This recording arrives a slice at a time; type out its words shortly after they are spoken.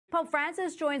Pope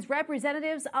Francis joins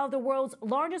representatives of the world's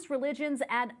largest religions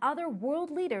and other world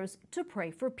leaders to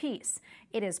pray for peace.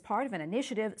 It is part of an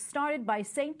initiative started by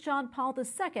St. John Paul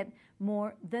II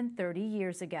more than 30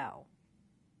 years ago.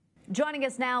 Joining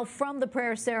us now from the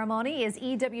prayer ceremony is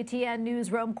EWTN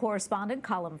Newsroom correspondent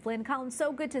Colm Flynn. Colm,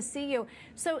 so good to see you.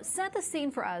 So set the scene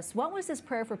for us. What was this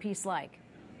prayer for peace like?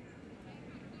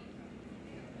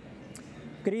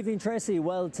 Good evening, Tracy.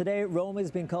 Well, today Rome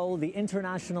has been called the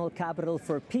international capital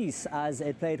for peace as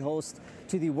it played host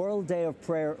to the World Day of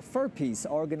Prayer for Peace,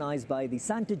 organised by the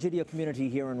Sant'Egidio community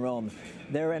here in Rome.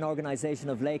 They're an organisation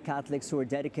of lay Catholics who are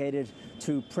dedicated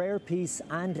to prayer, peace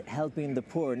and helping the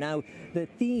poor. Now, the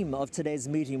theme of today's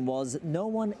meeting was "No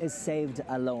one is saved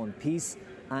alone, peace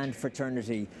and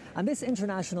fraternity." And this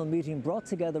international meeting brought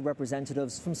together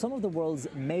representatives from some of the world's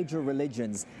major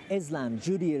religions: Islam,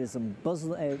 Judaism,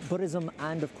 Buddhism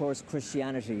and of course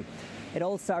Christianity. It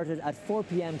all started at 4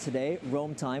 p.m. today,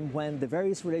 Rome time, when the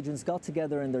various religions got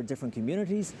together in their different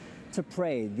communities to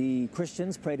pray. The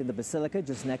Christians prayed in the Basilica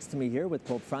just next to me here with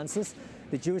Pope Francis.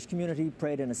 The Jewish community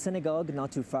prayed in a synagogue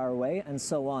not too far away, and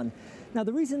so on. Now,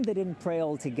 the reason they didn't pray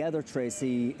all together,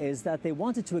 Tracy, is that they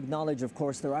wanted to acknowledge, of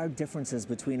course, there are differences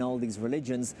between all these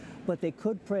religions, but they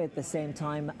could pray at the same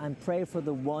time and pray for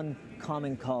the one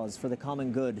common cause, for the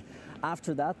common good.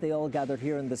 After that, they all gathered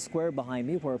here in the square behind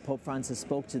me where Pope Francis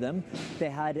spoke to them.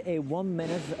 They had a 1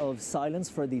 minute of silence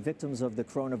for the victims of the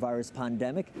coronavirus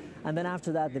pandemic. And then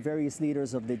after that, the various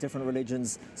leaders of the different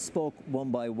religions spoke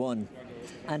one by one.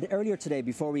 And earlier today,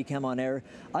 before we came on air,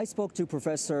 I spoke to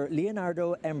Professor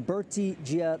Leonardo Emberti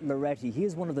Gialoretti. He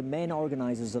is one of the main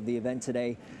organisers of the event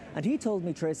today. And he told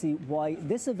me, Tracy, why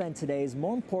this event today is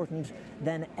more important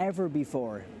than ever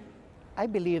before. I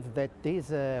believe that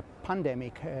this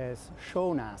pandemic has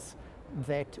shown us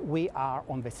that we are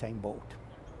on the same boat.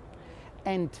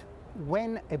 And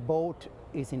when a boat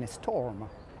is in a storm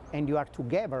and you are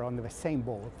together on the same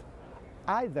boat,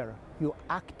 either you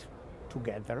act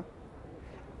together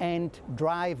and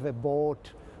drive a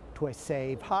boat to a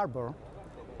safe harbor,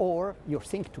 or you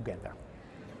sink together.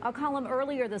 Colm,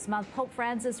 earlier this month, Pope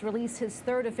Francis released his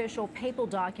third official papal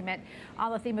document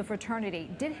on the theme of fraternity.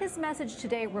 Did his message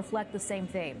today reflect the same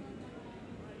theme?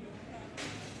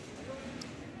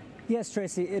 Yes,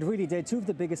 Tracy, it really did. Two of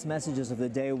the biggest messages of the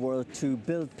day were to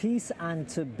build peace and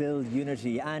to build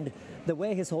unity. And the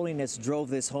way His Holiness drove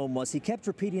this home was he kept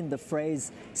repeating the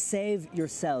phrase, "Save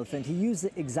yourself," and he used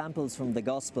examples from the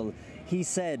Gospel. He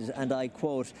said, and I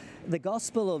quote, "The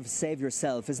gospel of save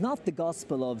yourself is not the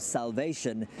gospel of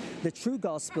salvation. The true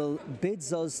gospel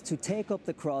bids us to take up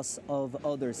the cross of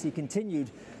others." He continued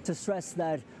to stress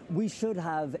that we should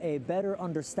have a better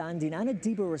understanding and a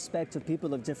deeper respect of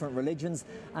people of different religions,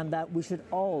 and that we should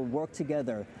all work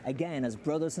together, again, as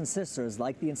brothers and sisters,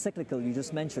 like the encyclical you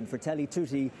just mentioned, Fratelli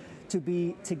Tutti, to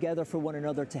be together for one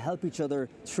another, to help each other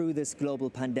through this global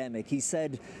pandemic. He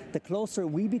said, the closer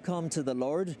we become to the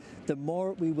Lord, the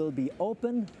more we will be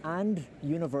open and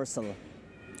universal.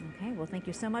 Okay, well, thank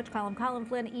you so much, Colm. Colm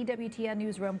Flynn, EWTN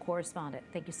Newsroom correspondent.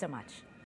 Thank you so much.